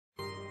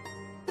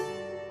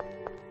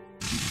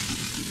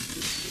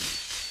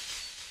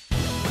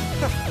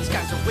These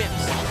guys are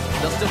wimps.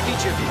 They'll still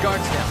feature if your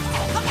guard's down.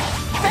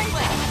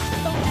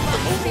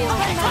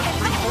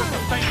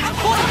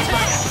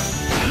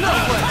 No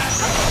way!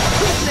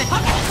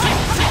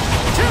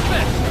 Tip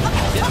it!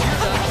 Yep, you're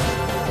done.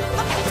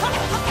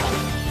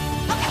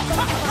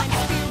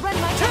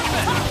 Tip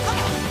it!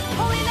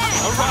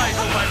 Arise,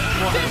 Almighty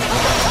One!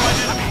 Crush my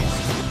enemies!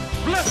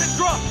 Blessed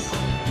drop!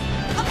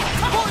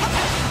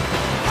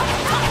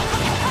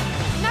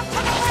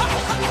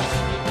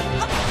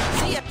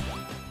 See ya!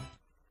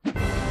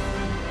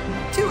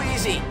 Too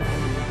easy!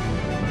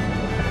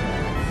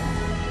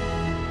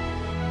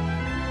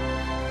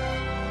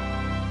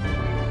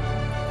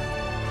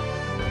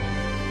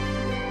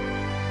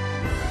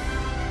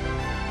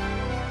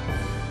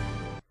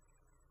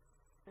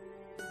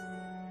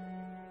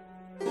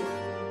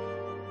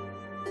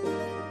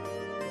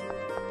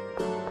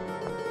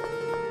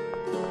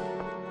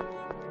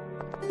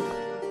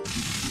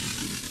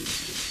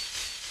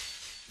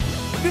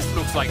 This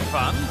looks like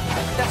fun.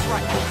 That's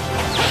right.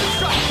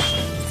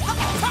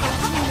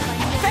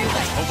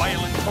 A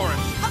violent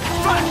torrent.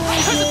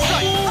 Present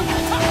strike!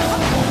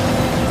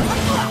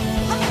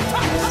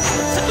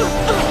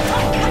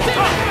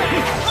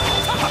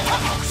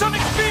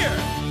 Sonic spear!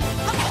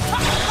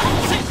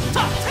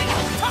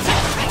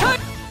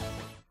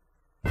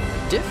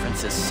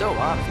 Difference is so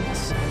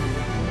obvious.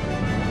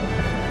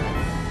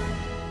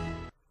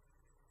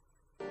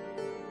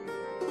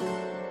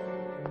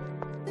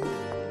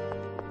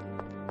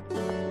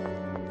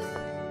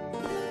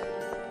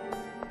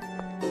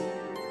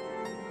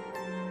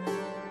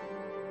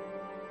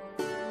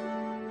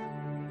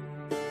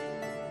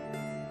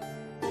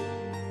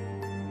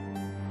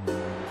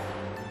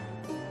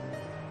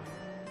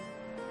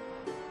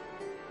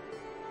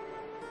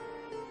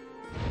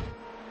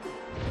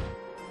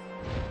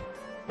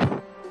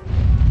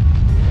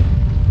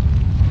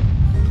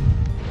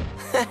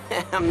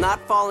 I'm not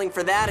falling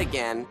for that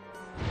again.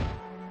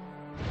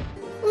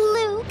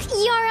 Luke,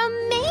 you're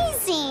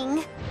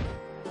amazing!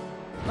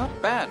 Not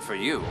bad for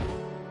you.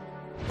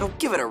 Oh,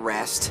 give it a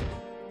rest.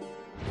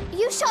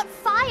 You shot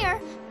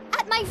fire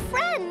at my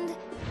friend!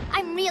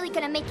 I'm really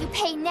gonna make you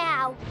pay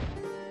now.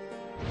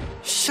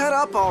 Shut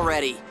up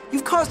already.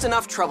 You've caused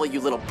enough trouble,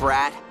 you little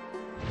brat.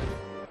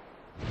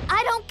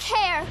 I don't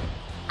care.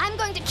 I'm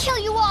going to kill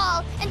you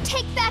all and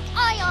take back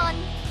Ion.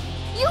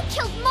 You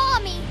killed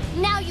Mommy.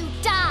 Now you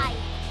die.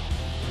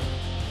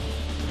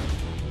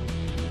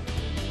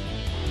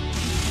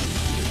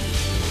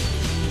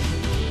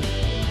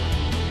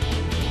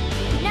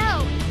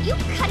 No, you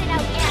cut it out,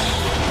 Anakin.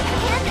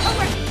 Hand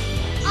over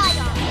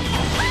Ion.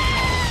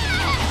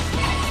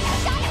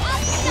 Shut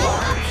up, shut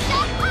up,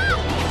 shut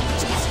up!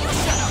 Jeez, you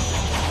shut up.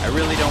 I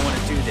really don't want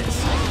to do this.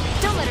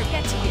 Don't let her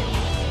get to you.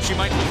 She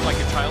might look like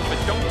a child, but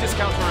don't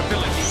discount her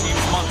ability to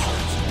use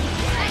monsters.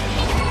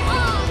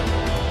 Oh,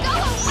 go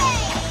away!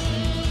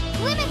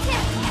 Limit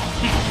him!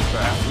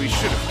 Perhaps we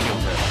should have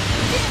killed her.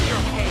 Give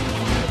your head!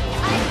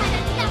 I've had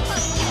enough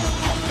of you!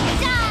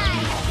 Die!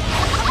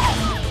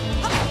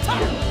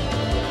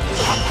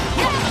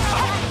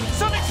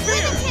 Sonic spear!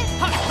 Limit him!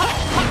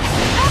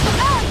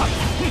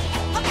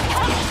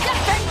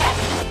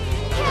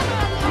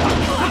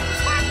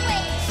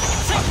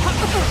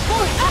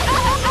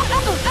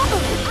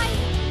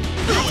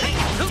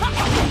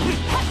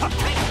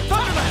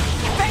 Thunderman!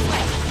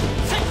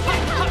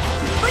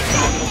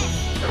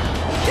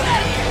 Get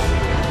out of here!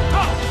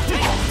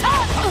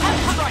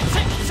 That's right.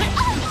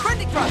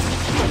 Bending thrust.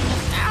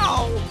 Ow!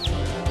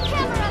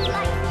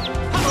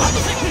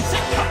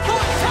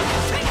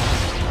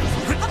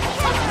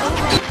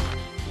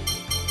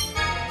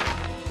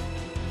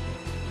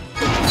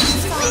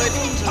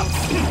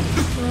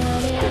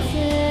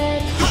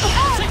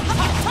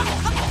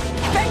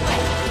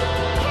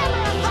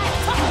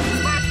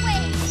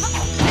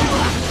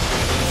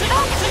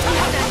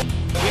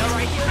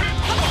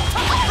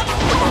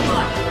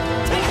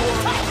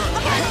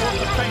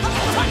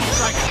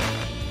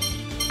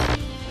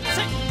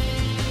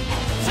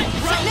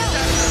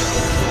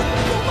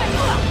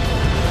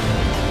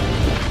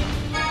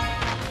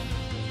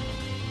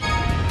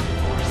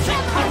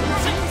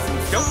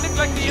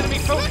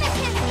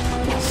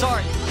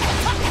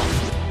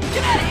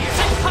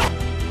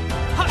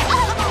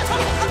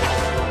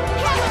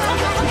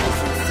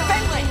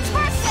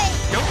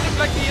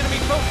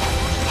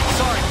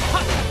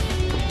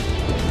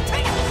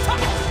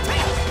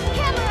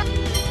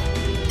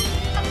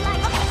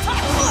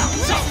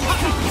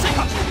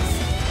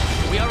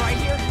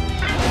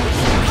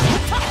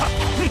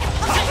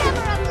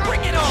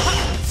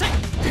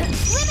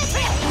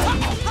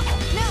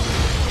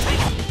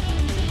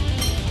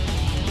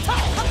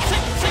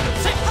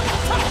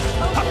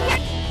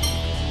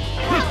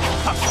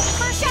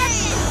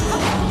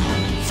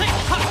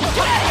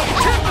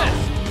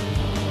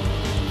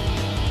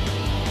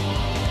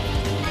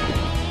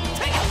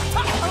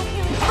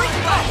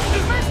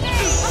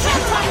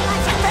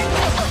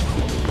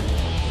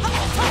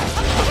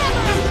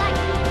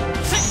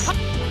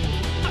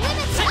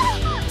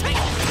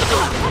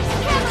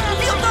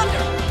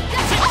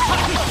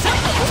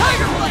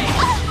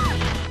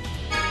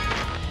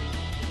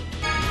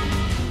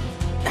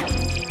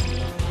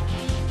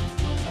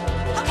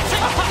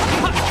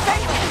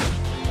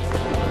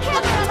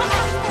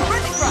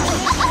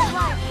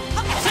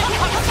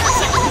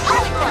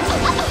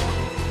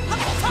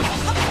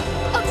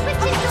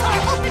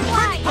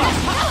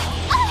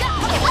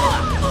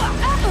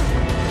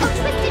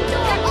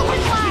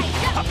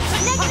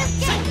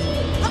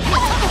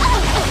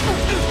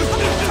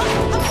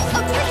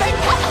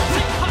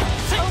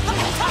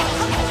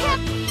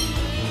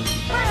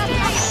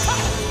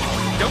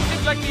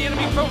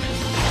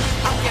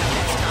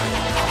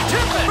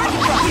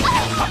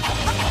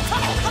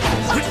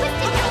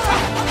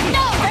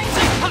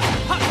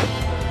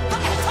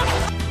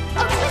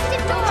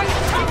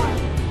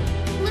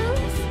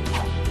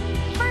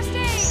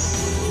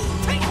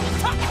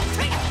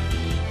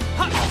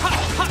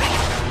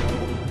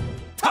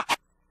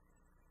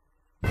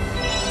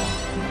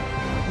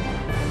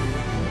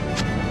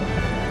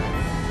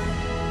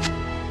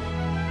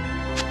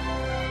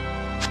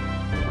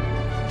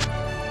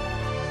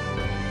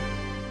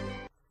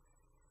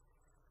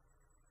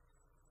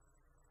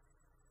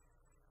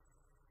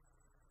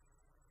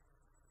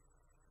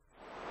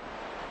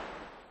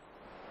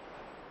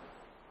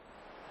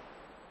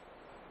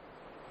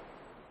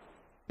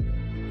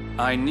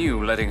 I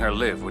knew letting her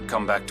live would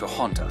come back to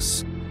haunt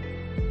us.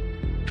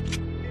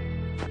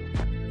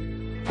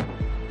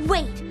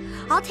 Wait!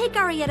 I'll take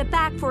Arietta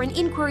back for an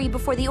inquiry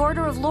before the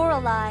Order of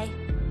Lorelei.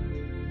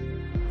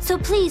 So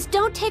please,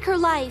 don't take her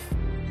life.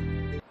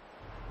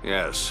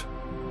 Yes,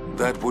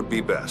 that would be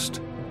best.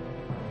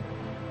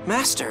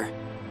 Master.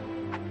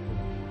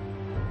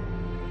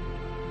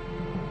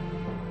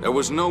 There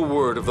was no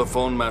word of the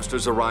phone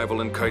master's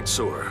arrival in Kite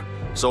Sewer,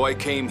 so I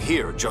came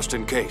here just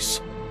in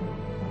case.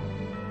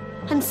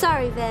 I'm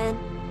sorry, Van.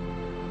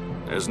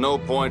 There's no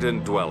point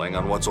in dwelling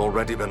on what's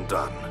already been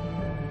done.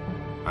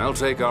 I'll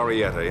take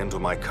Arietta into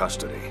my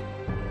custody.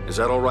 Is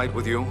that all right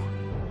with you?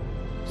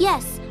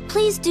 Yes,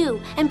 please do,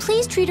 and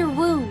please treat her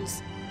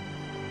wounds.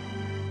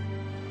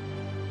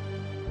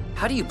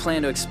 How do you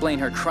plan to explain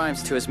her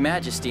crimes to His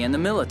Majesty and the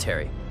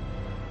military?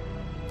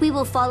 We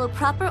will follow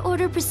proper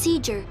order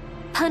procedure,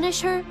 punish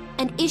her,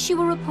 and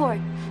issue a report.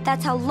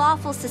 That's how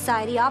lawful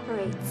society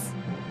operates.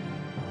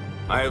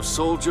 I have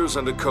soldiers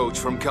and a coach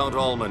from Count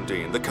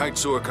Almondine, the Kite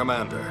Sewer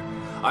commander.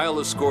 I'll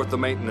escort the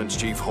maintenance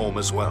chief home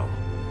as well.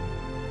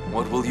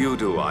 What will you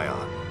do,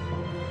 Ion?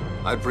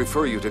 I'd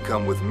prefer you to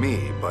come with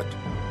me, but...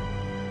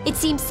 It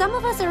seems some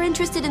of us are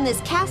interested in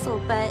this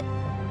castle, but...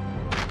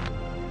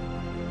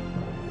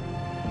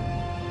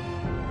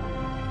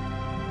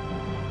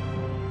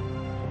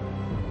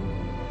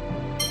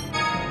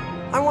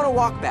 I want to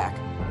walk back.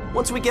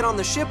 Once we get on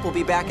the ship, we'll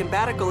be back in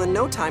Batical in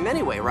no time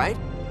anyway, right?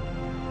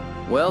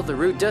 Well, the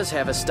route does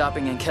have us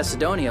stopping in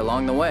Chesidonia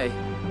along the way.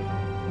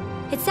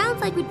 It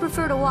sounds like we'd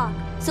prefer to walk,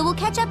 so we'll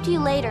catch up to you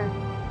later.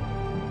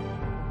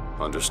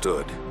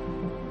 Understood.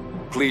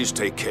 Please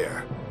take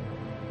care.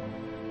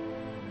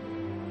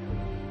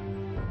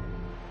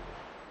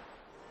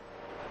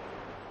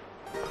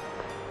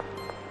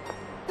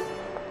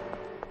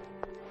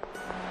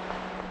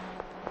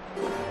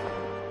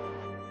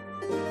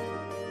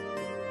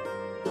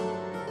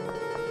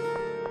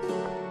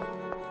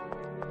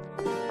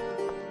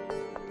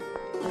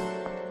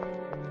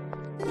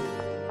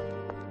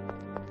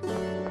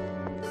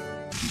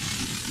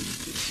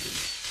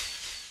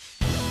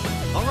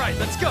 All right,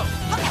 let's go.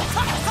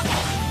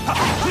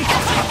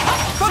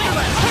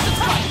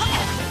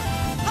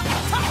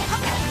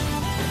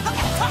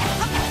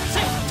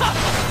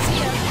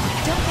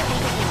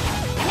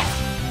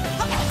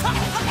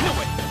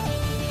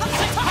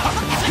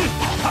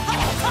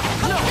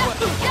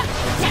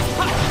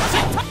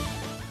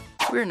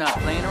 We're not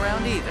playing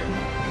around either.